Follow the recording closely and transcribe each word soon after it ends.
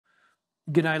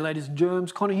G'day ladies and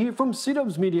germs, Conor here from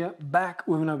T0-30 Media, back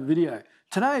with another video.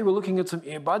 Today we're looking at some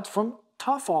earbuds from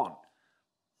toughon.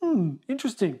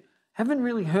 Interesting. Haven't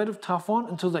really heard of toughon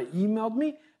until they emailed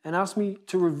me and asked me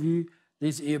to review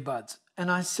these earbuds. And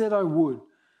I said I would.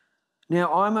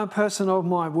 Now I'm a person of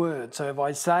my word, so if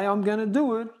I say I'm going to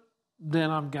do it, then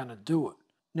I'm going to do it.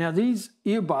 Now these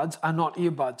earbuds are not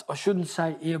earbuds. I shouldn't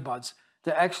say earbuds.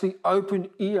 They're actually open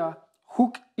ear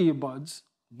hook earbuds.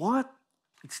 What?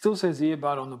 It still says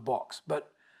earbud on the box,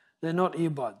 but they're not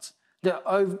earbuds. They're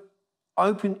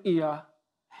open ear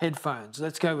headphones.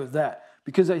 Let's go with that.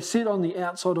 Because they sit on the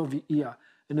outside of your ear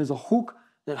and there's a hook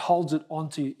that holds it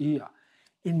onto your ear.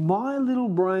 In my little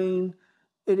brain,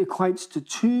 it equates to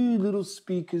two little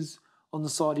speakers on the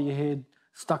side of your head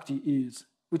stuck to your ears,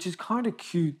 which is kind of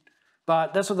cute,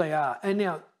 but that's what they are. And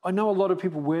now, I know a lot of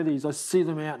people wear these. I see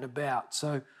them out and about,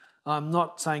 so I'm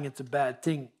not saying it's a bad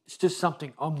thing. It's just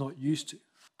something I'm not used to.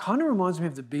 Kind of reminds me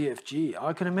of the BFG.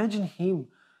 I can imagine him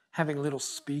having little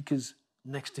speakers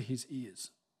next to his ears.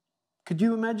 Could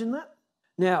you imagine that?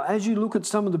 Now, as you look at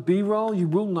some of the B-roll, you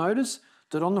will notice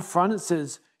that on the front it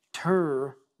says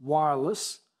T0-30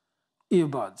 wireless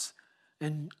earbuds.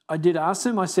 And I did ask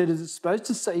them, I said, is it supposed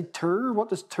to say T0-30? What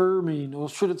does T0-30 mean? Or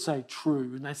should it say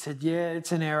true? And they said, yeah,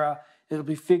 it's an error. It'll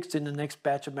be fixed in the next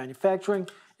batch of manufacturing.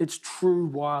 It's true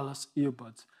wireless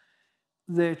earbuds.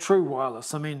 They're true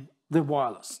wireless. I mean, they're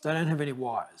wireless. They don't have any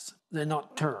wires. They're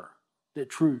not T0-30. They're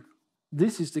true.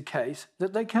 This is the case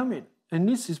that they come in. And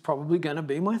this is probably going to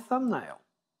be my thumbnail.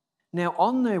 Now,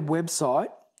 on their website,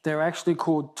 they're actually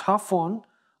called toughon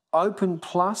Open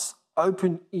Plus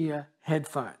Open Ear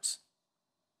Headphones.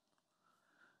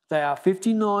 They are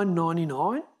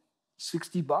 $59.99,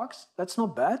 $60. That's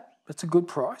not bad. That's a good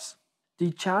price.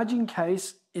 The charging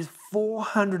case is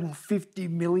 450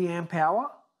 milliamp hour.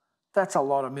 That's a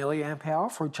lot of milliamp hour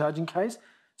for a charging case.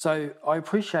 So I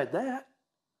appreciate that.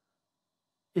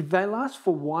 If they last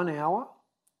for 1 hour,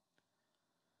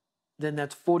 then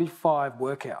that's 45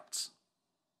 workouts.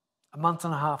 A month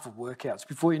and a half of workouts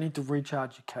before you need to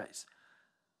recharge your case.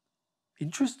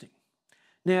 Interesting.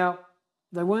 Now,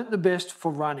 they weren't the best for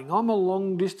running. I'm a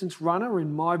long distance runner.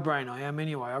 In my brain I am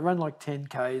anyway. I run like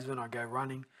 10Ks when I go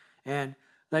running. And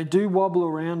they do wobble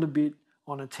around a bit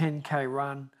on a 10K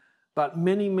run. But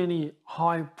many, many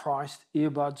high-priced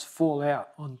earbuds fall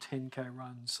out on 10K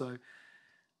runs. So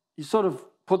you sort of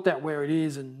put that where it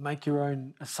is and make your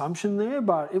own assumption there.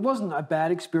 But it wasn't a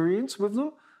bad experience with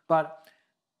them, but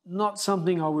not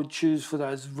something I would choose for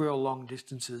those real long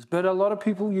distances. But a lot of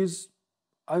people use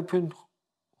open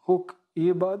hook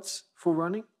earbuds for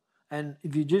running. And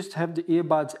if you just have the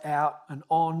earbuds out and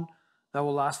on, they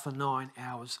will last for 9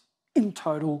 hours in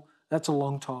total. That's a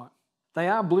long time. They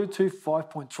are Bluetooth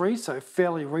 5.3, so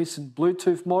fairly recent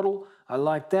Bluetooth model. I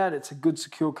like that. It's a good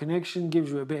secure connection,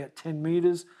 gives you about 10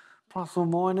 meters, plus or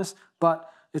minus,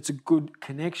 but it's a good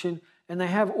connection. And they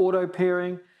have auto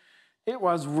pairing. It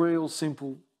was real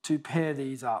simple to pair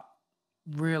these up.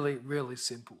 Really, really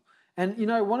simple. And you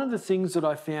know, one of the things that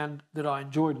I found that I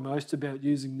enjoyed most about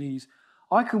using these,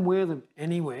 I can wear them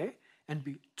anywhere and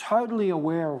be totally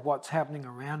aware of what's happening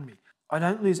around me. I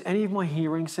don't lose any of my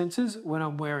hearing senses when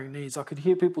I'm wearing these. I could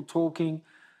hear people talking,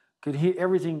 could hear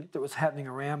everything that was happening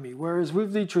around me. Whereas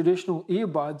with the traditional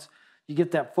earbuds, you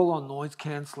get that full-on noise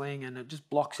cancelling and it just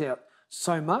blocks out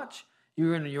so much.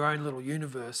 You're in your own little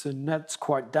universe, and that's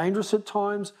quite dangerous at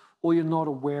times, or you're not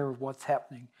aware of what's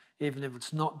happening, even if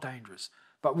it's not dangerous.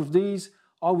 But with these,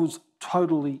 I was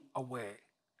totally aware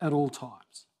at all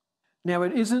times. Now,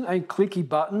 it isn't a clicky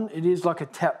button. It is like a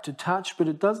tap to touch, but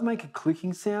it does make a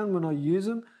clicking sound when I use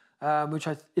them, which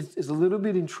is a little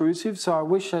bit intrusive. So I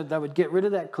wish they would get rid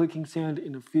of that clicking sound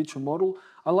in a future model.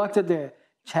 I like that they're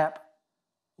tap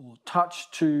or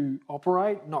touch to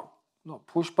operate, not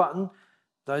push button.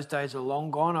 Those days are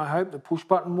long gone, I hope, the push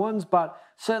button ones, but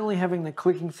certainly having the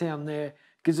clicking sound there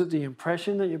gives it the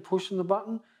impression that you're pushing the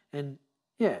button. And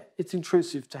yeah, it's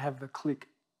intrusive to have the click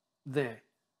there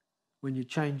when you're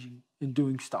changing and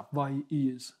doing stuff by your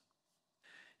ears.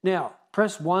 Now,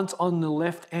 press once on the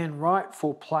left and right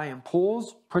for play and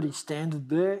pause. Pretty standard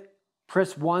there.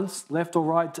 Press once left or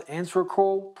right to answer a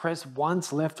call. Press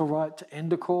once left or right to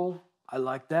end a call. I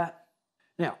like that.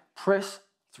 Now, press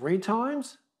 3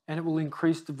 times and it will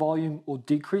increase the volume or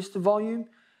decrease the volume.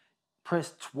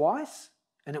 Press twice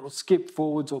and it will skip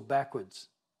forwards or backwards.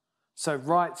 So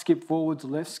right, skip forwards,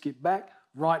 left, skip back.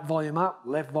 Right volume up,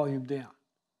 left volume down.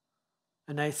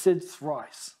 And they said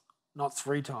thrice, not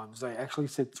 3 times. They actually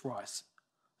said thrice.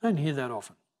 I don't hear that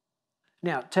often.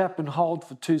 Now, tap and hold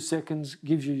for 2 seconds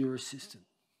gives you your assistant.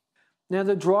 Now,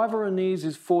 the driver on these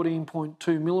is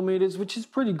 14.2 millimeters, which is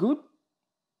pretty good.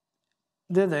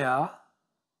 there they are.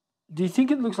 Do you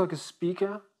think it looks like a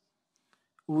speaker?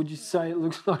 Or would you say it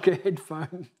looks like a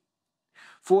headphone?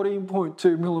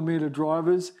 14.2mm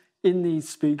drivers in these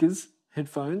speakers,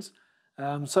 headphones.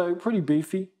 So pretty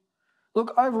beefy.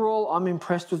 Look, overall, I'm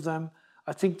impressed with them.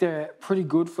 I think they're pretty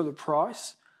good for the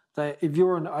price. If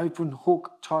you're an open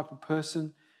hook type of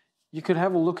person, you could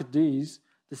have a look at these.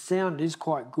 The sound is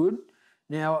quite good.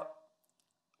 Now,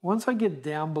 once I get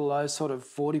down below sort of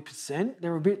 40%,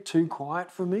 they're a bit too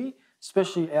quiet for me,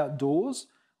 especially outdoors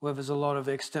where there's a lot of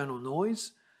external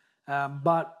noise.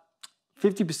 But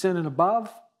 50% and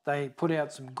above, they put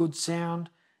out some good sound.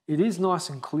 It is nice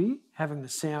and clear having the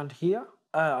sound here.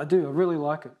 I really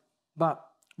like it. But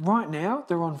right now,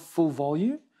 they're on full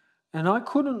volume, and I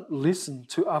couldn't listen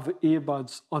to other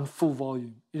earbuds on full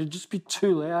volume. It'd just be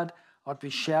too loud. I'd be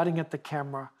shouting at the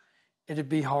camera. It'd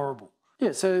be horrible.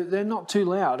 Yeah, so they're not too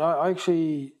loud. I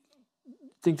actually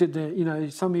think that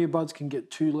some earbuds can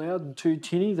get too loud and too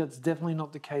tinny. That's definitely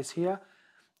not the case here.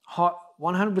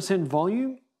 100%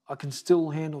 volume, I can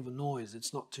still handle the noise.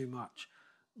 It's not too much.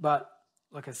 But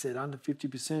like I said, under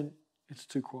 50%, it's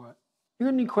too quiet. If you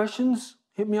got any questions,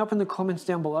 hit me up in the comments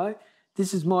down below.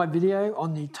 This is my video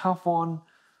on the toughon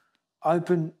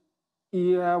open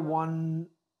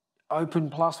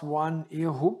plus one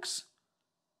ear hooks.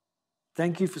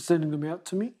 Thank you for sending them out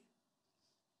to me.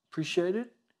 Appreciate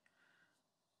it.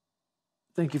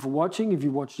 Thank you for watching if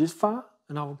you watched this far,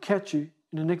 and I will catch you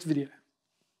in the next video.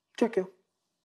 Take care.